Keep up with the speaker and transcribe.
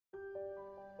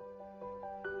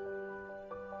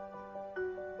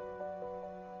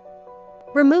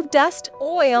Remove dust,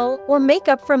 oil, or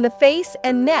makeup from the face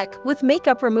and neck with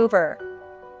makeup remover.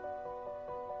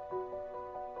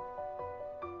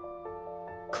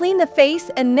 Clean the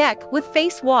face and neck with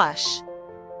face wash.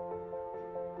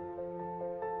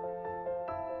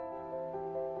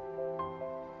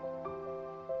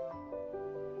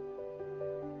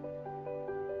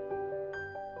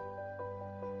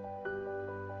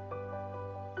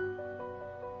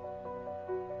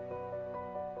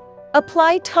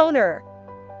 Apply toner.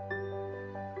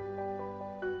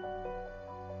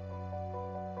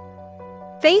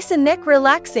 Face and neck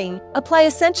relaxing. Apply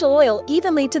essential oil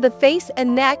evenly to the face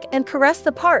and neck and caress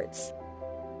the parts.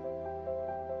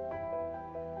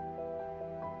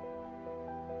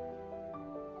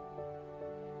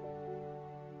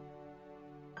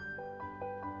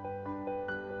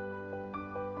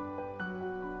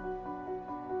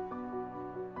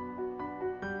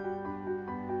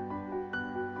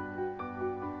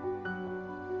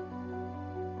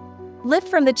 Lift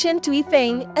from the chin to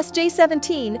Yifeng,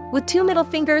 SJ17, with 2 middle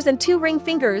fingers and 2 ring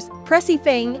fingers. Press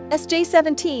Yifeng,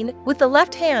 SJ17, with the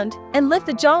left hand, and lift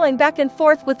the jawline back and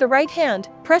forth with the right hand.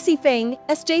 Press Yifeng,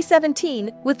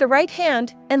 SJ17, with the right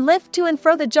hand, and lift to and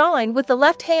fro the jawline with the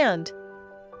left hand.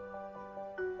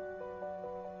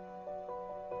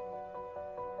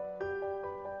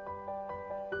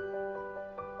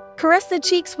 Caress the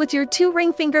cheeks with your 2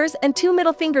 ring fingers and 2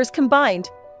 middle fingers combined.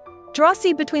 Draw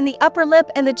C between the upper lip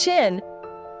and the chin.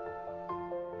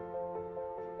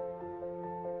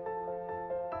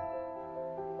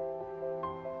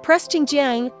 Press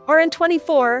Qingjiang,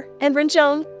 RN24, and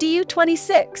Renzhong,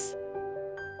 DU26.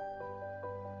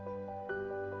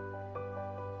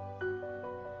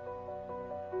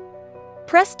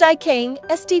 Press Daikang,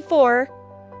 ST4.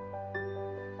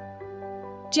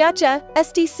 Jiajia,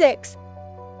 ST6.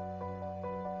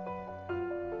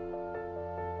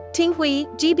 Tinghui,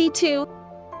 GB2.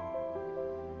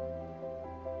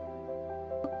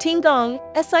 Tinggong,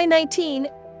 SI19.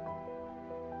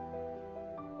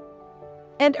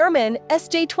 And Ermin,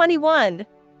 SJ21.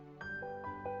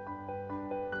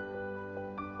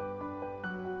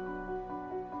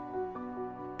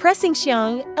 Pressing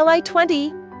Xiang,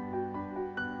 LI20.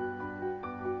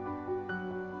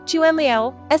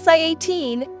 Juanliao,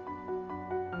 SI18.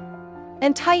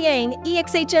 And Taiyang,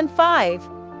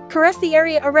 EXHN5. Caress the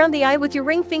area around the eye with your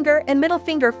ring finger and middle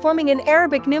finger forming an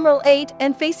Arabic numeral 8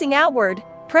 and facing outward.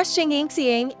 Press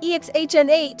Xingyingxiang,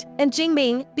 EXHN8, and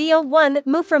Jingming, BL1.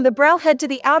 Move from the brow head to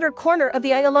the outer corner of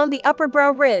the eye along the upper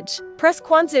brow ridge. Press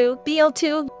Quanzu,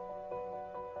 BL2.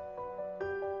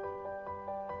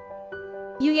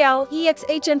 Yuyao,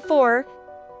 EXHN4.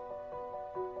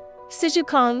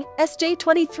 Sijukong,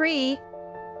 SJ23.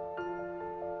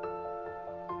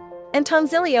 And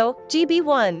Tongzilio,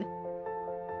 GB1.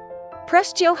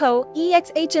 Press Johou,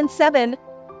 EXHN7.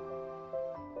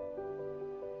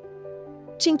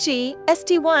 Qingqi,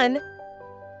 ST1.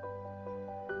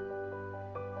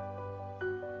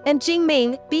 And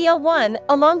Jingming, BL1,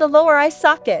 along the lower eye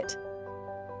socket.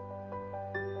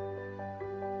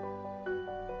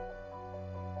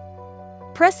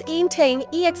 Press Yintang,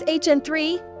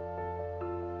 EXHN3.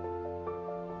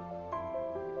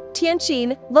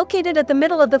 Tianqin, located at the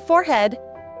middle of the forehead.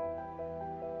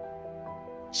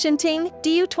 Shinting,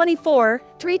 DU24,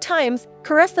 3 times.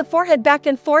 Caress the forehead back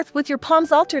and forth with your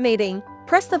palms alternating.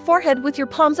 Press the forehead with your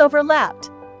palms overlapped.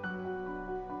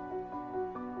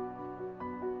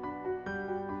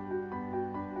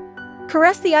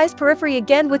 Caress the eye's periphery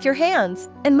again with your hands,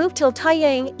 and move till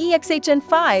Taiyang,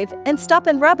 EXHN5, and stop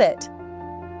and rub it.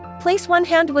 Place one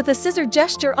hand with a scissor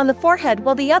gesture on the forehead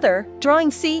while the other,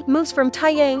 drawing C, moves from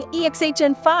Taiyang,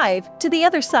 EXHN5, to the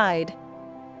other side.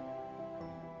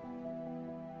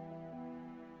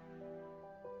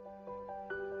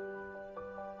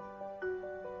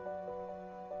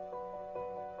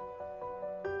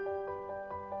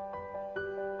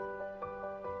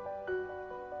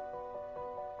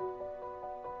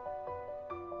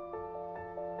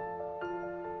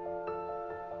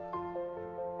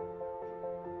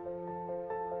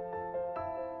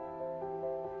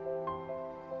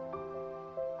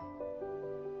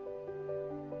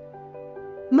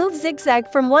 Move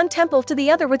zigzag from one temple to the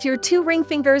other with your 2 ring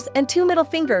fingers and 2 middle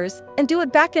fingers, and do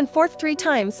it back and forth 3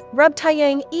 times. Rub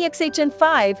Taiyang,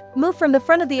 EXHN5, move from the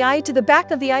front of the eye to the back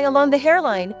of the eye along the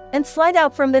hairline, and slide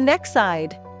out from the neck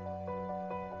side.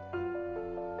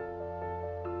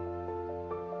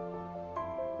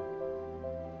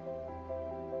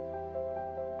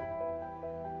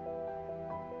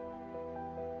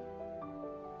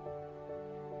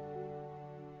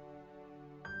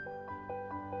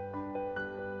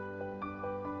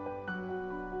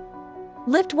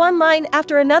 Lift one line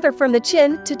after another from the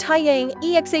chin to Taiyang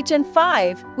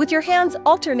EXHN5 with your hands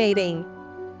alternating.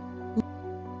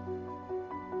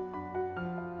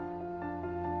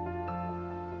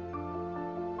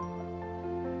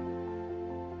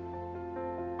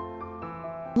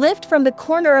 Lift from the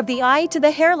corner of the eye to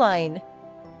the hairline.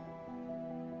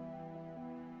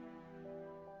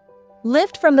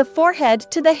 Lift from the forehead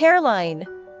to the hairline.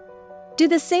 Do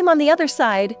the same on the other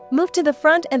side, move to the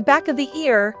front and back of the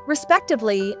ear,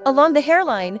 respectively, along the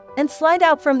hairline, and slide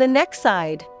out from the neck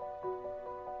side.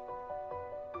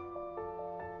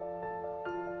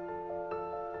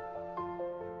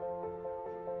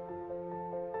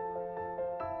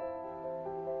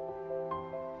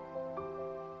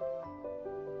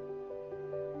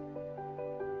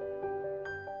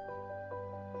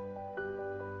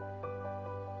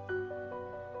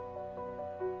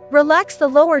 Relax the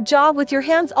lower jaw with your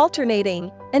hands alternating,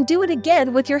 and do it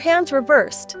again with your hands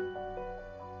reversed.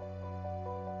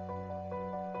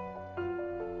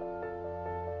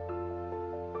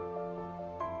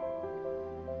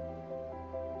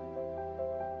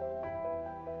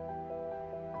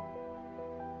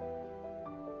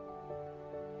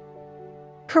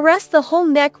 Caress the whole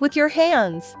neck with your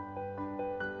hands.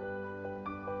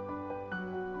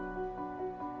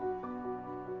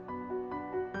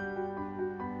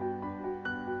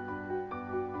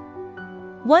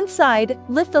 One side,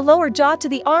 lift the lower jaw to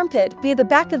the armpit via the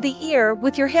back of the ear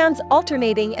with your hands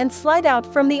alternating and slide out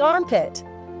from the armpit.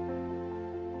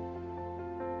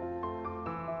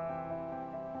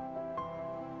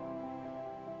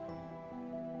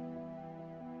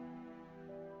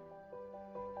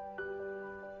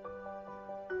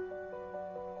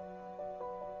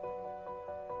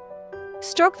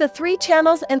 Stroke the 3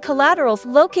 channels and collaterals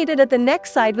located at the neck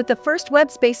side with the first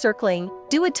web space circling,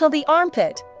 do it till the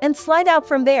armpit, and slide out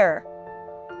from there.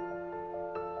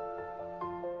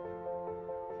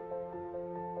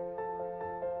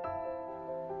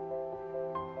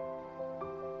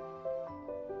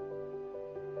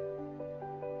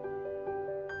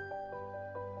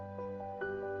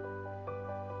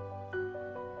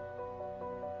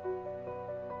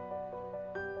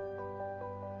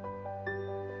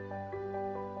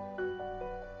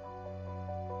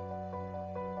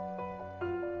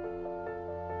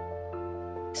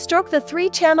 Stroke the 3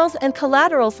 channels and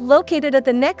collaterals located at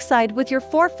the neck side with your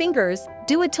 4 fingers,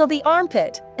 do it till the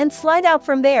armpit, and slide out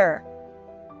from there.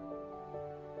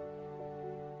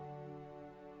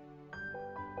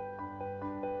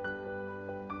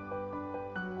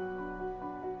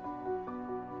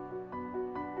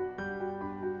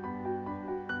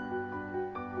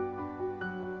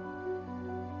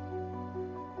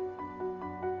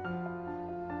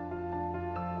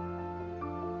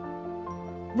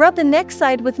 Rub the neck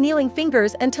side with kneeling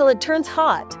fingers until it turns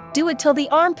hot, do it till the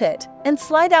armpit, and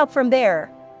slide out from there.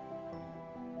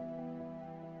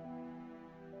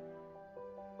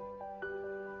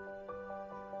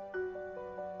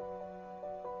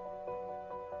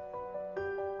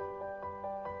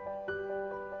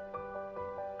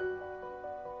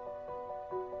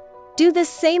 Do the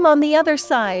same on the other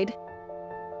side.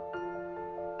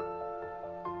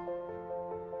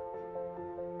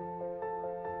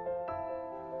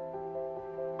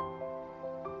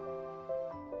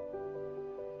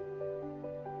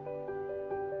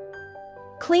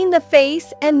 Clean the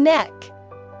face and neck.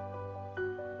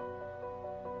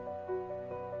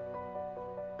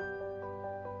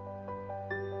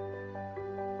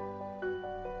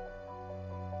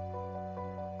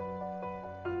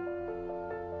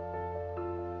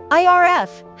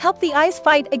 IRF, help the eyes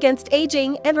fight against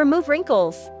aging and remove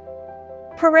wrinkles.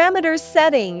 Parameters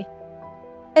setting.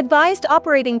 Advised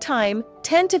operating time,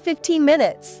 10 to 15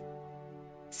 minutes.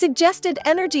 Suggested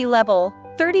energy level,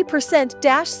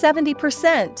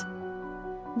 30%-70%.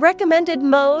 Recommended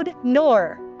mode,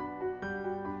 NOR.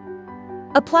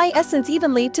 Apply essence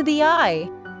evenly to the eye.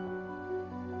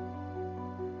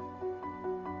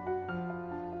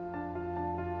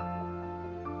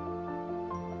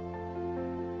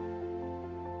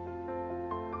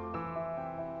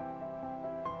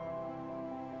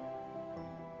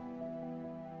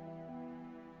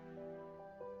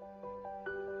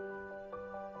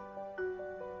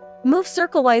 Move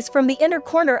circle-wise from the inner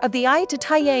corner of the eye to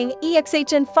Taiyang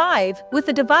EXHN5 with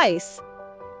the device.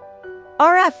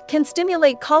 RF can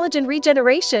stimulate collagen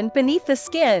regeneration beneath the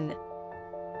skin.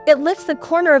 It lifts the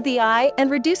corner of the eye and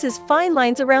reduces fine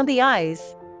lines around the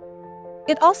eyes.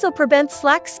 It also prevents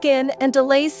slack skin and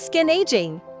delays skin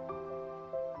aging.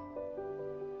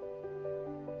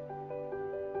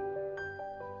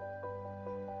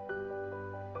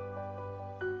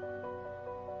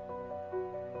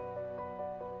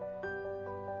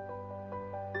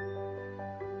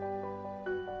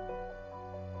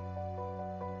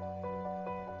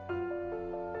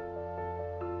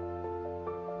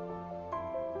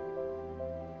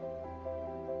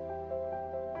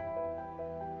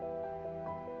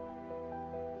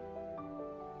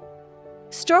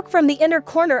 Stroke from the inner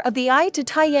corner of the eye to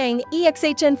Taiyang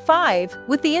EXHN5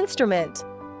 with the instrument.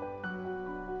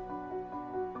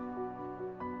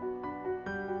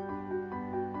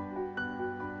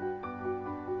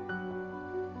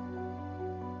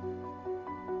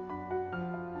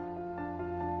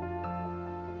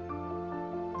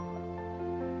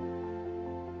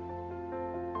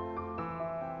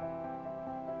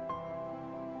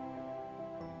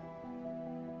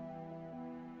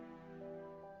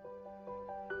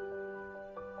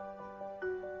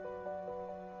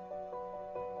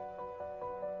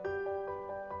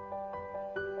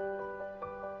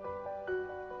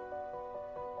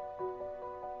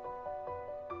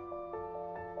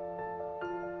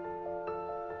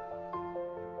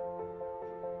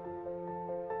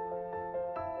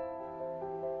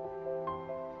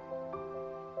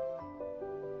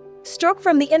 Stroke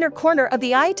from the inner corner of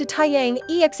the eye to Taiyang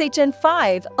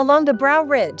EXHN5 along the brow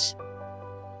ridge.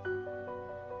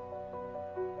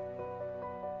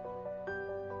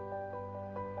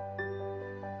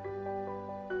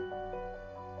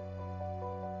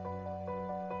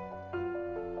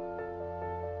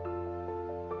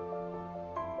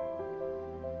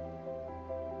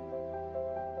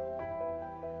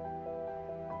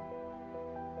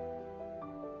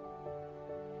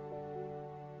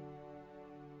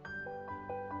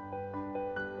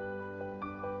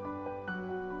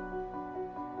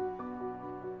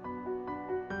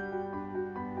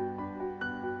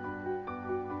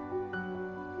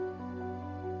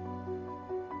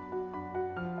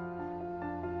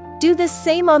 Do the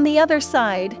same on the other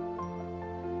side.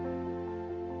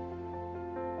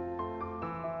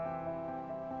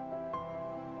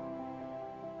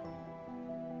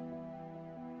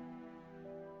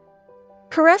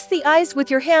 Caress the eyes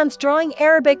with your hands, drawing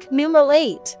Arabic numeral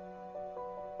 8.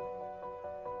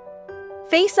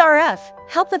 Face RF,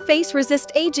 help the face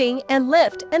resist aging and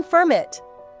lift and firm it.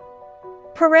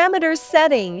 Parameters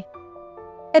setting.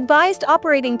 Advised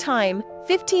operating time,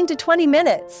 15 to 20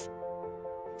 minutes.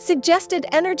 Suggested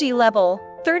energy level,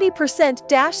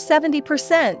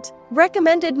 30%-70%.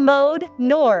 Recommended mode,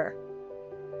 NOR.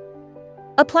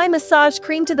 Apply massage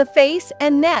cream to the face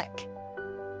and neck.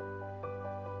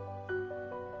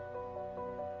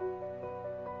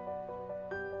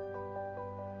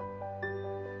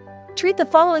 Treat the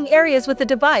following areas with the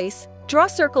device. Draw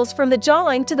circles from the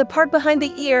jawline to the part behind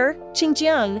the ear,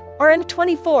 Qingjiang,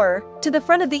 RN24, to the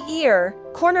front of the ear,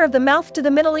 corner of the mouth to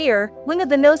the middle ear, wing of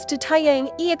the nose to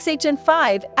Taiyang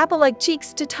EXHN5, apple-like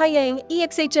cheeks to Taiyang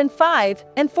EXHN5,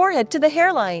 and forehead to the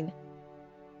hairline.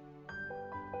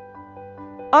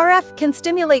 RF can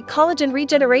stimulate collagen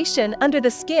regeneration under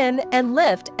the skin and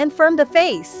lift and firm the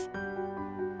face.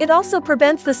 It also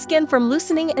prevents the skin from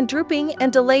loosening and drooping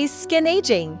and delays skin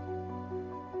aging.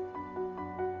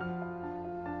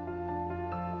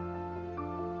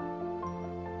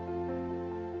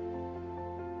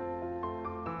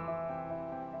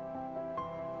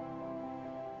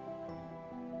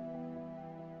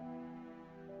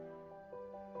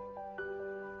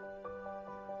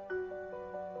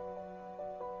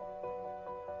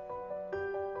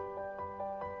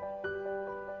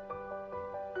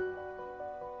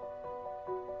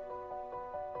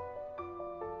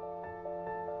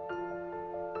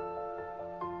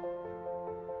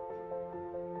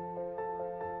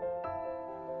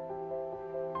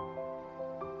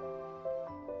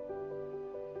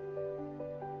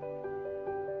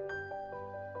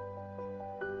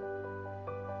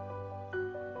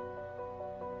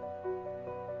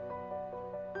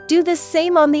 Do the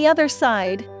same on the other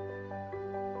side.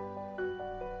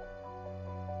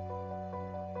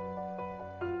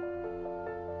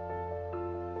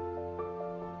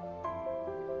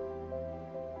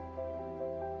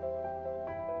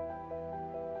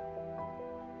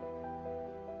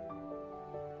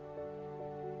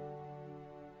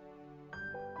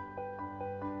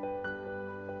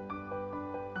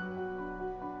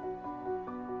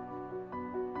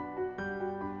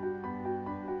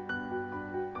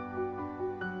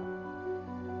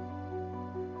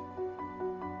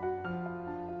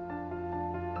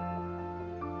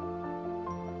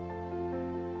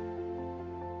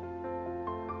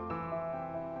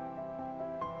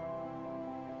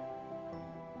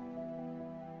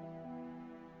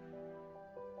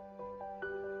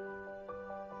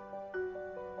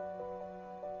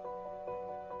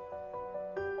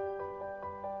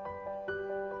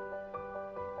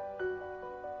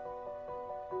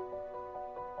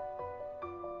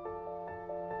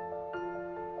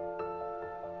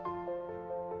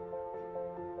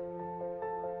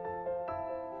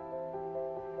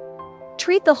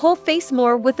 Treat the whole face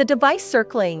more with the device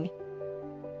circling.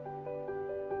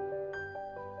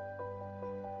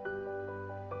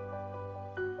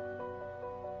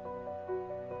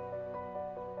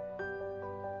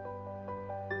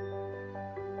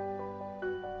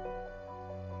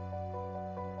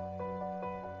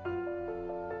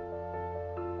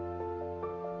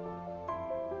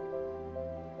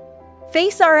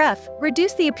 Face RF,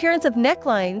 reduce the appearance of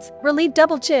necklines, relieve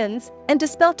double chins, and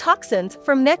dispel toxins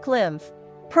from neck lymph.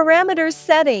 Parameters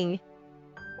setting.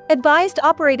 Advised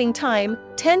operating time,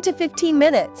 10 to 15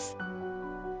 minutes.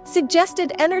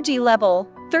 Suggested energy level,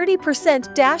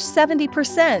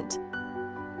 30%-70%.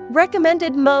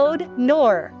 Recommended mode,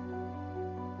 NOR.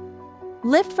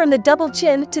 Lift from the double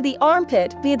chin to the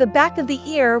armpit via the back of the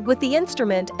ear with the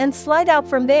instrument and slide out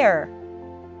from there.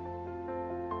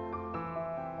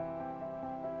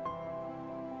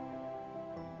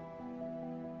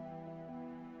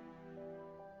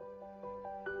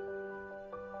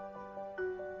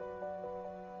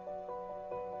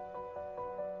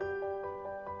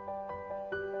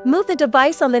 Move the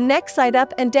device on the neck side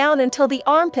up and down until the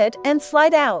armpit and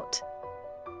slide out.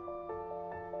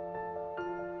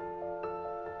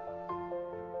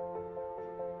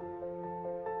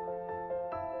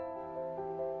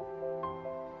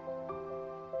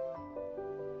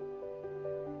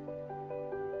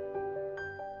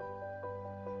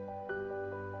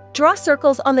 Draw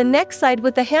circles on the neck side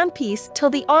with the handpiece till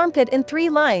the armpit in 3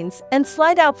 lines and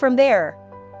slide out from there.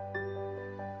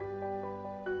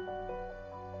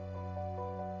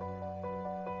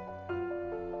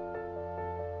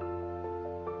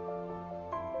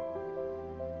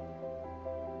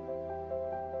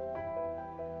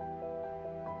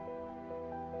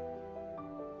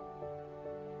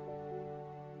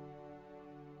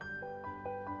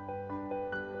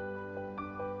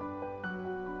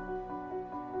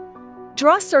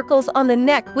 Draw circles on the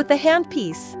neck with the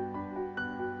handpiece.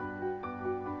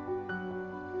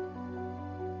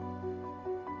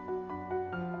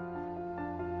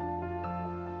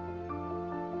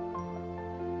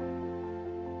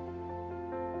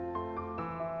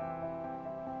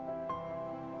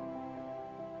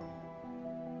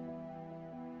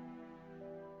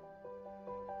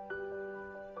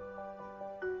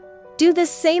 Do the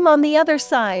same on the other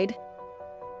side.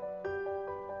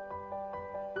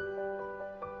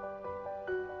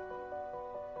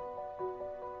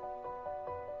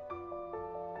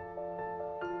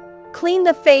 Clean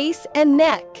the face and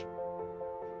neck.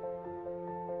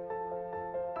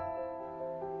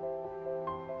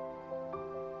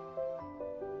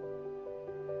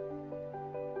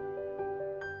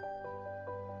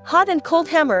 Hot and cold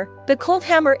hammer. The cold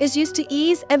hammer is used to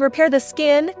ease and repair the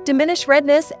skin, diminish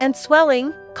redness and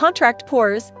swelling, contract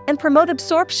pores, and promote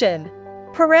absorption.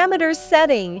 Parameters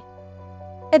setting.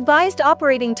 Advised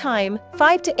operating time,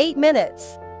 5 to 8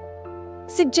 minutes.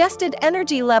 Suggested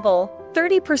energy level,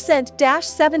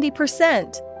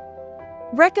 30%-70%.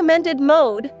 Recommended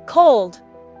mode, cold.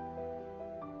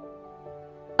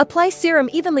 Apply serum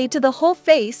evenly to the whole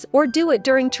face or do it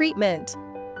during treatment.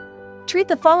 Treat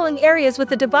the following areas with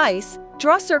the device.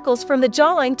 Draw circles from the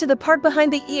jawline to the part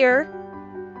behind the ear.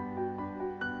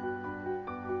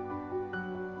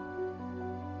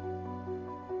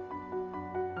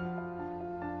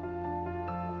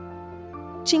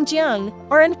 Xinjiang,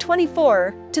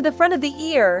 RN24, to the front of the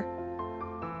ear.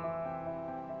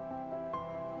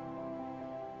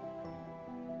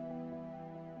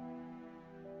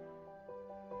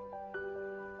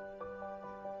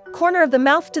 Corner of the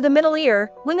mouth to the middle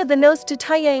ear, wing of the nose to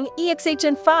Taiyang,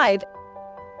 EXHN5.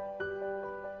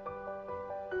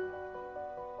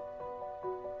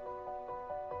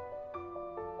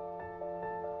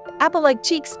 Apple-like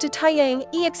cheeks to Taiyang,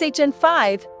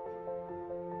 EXHN5.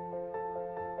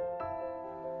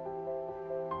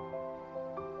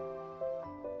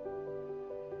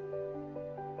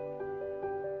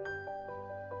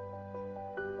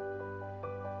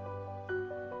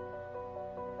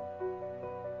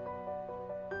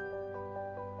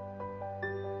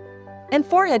 And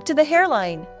forehead to the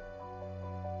hairline.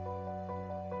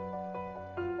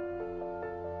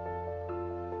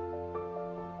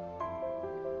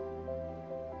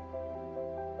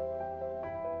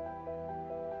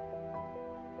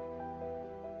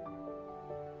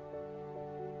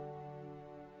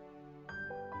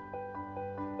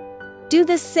 Do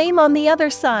the same on the other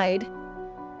side.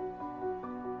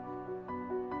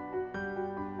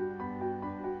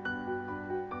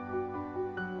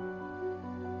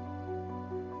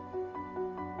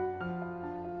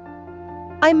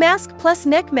 Eye mask plus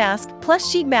neck mask plus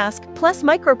sheet mask plus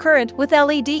microcurrent with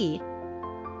LED.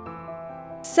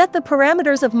 Set the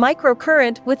parameters of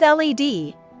microcurrent with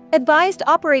LED. Advised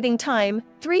operating time,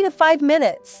 3 to 5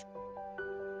 minutes.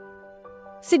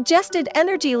 Suggested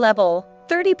energy level,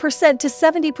 30% to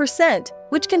 70%,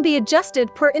 which can be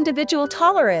adjusted per individual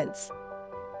tolerance.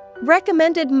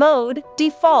 Recommended mode,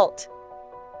 default.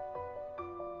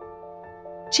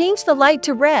 Change the light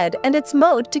to red and its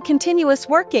mode to continuous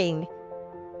working.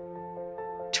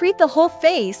 treat the whole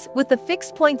face with the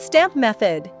fixed point stamp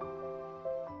method.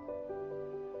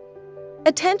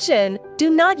 Attention!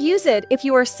 Do not use it if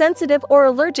you are sensitive or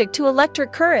allergic to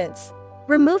electric currents.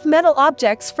 Remove metal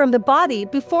objects from the body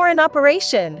before an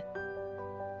operation.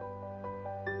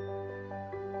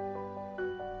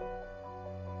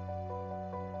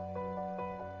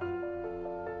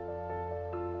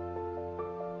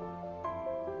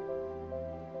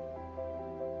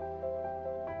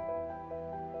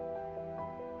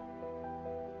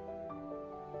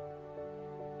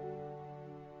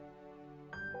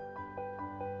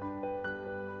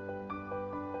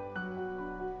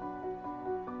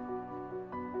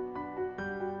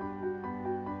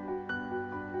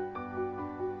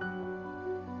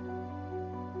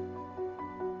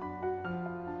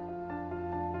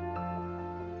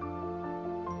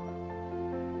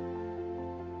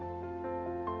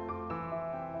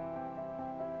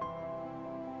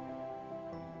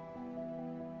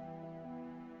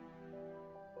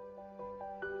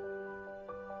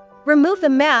 Remove the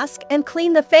mask and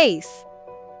clean the face.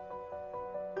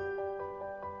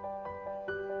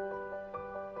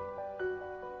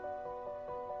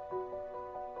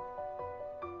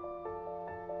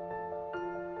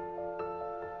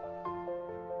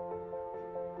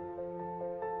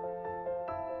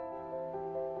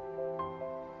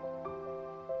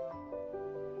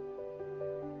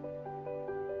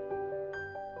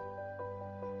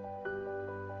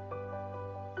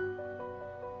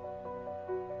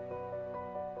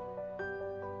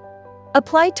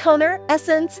 Apply toner,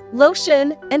 essence,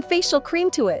 lotion, and facial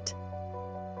cream to it.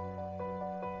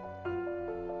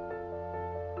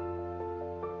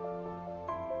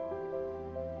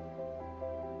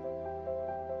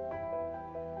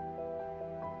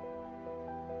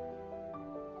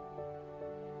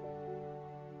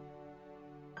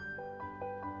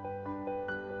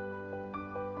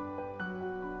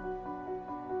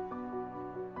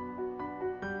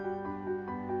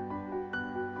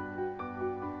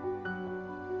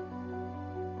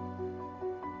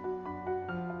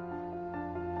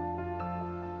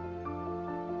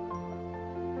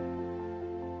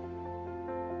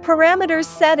 Parameters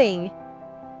setting.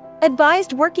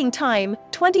 Advised working time,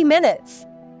 20 minutes.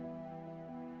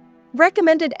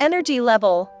 Recommended energy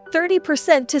level,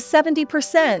 30% to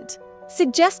 70%.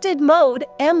 Suggested mode,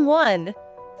 M1.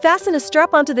 Fasten a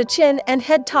strap onto the chin and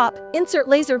head top, insert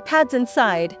laser pads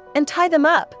inside, and tie them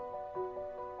up.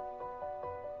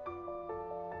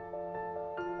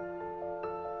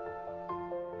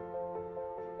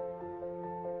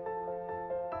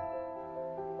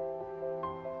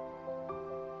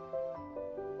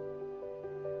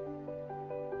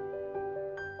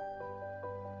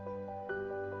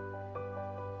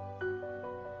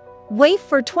 Wait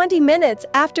for 20 minutes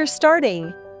after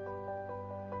starting.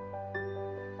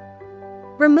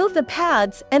 Remove the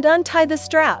pads and untie the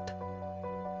strap.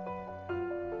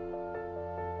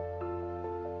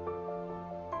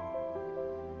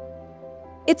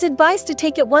 It's advised to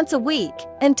take it once a week,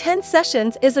 and 10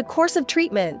 sessions is a course of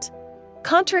treatment.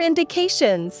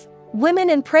 Contraindications: women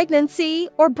in pregnancy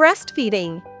or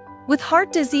breastfeeding, with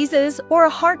heart diseases or a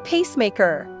heart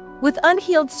pacemaker, with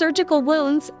unhealed surgical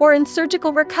wounds or in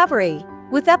surgical recovery,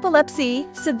 with epilepsy,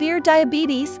 severe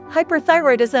diabetes,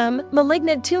 hyperthyroidism,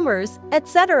 malignant tumors,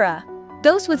 etc.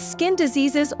 Those with skin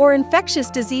diseases or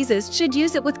infectious diseases should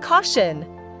use it with caution.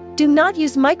 Do not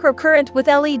use microcurrent with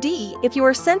LED if you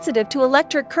are sensitive to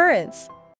electric currents.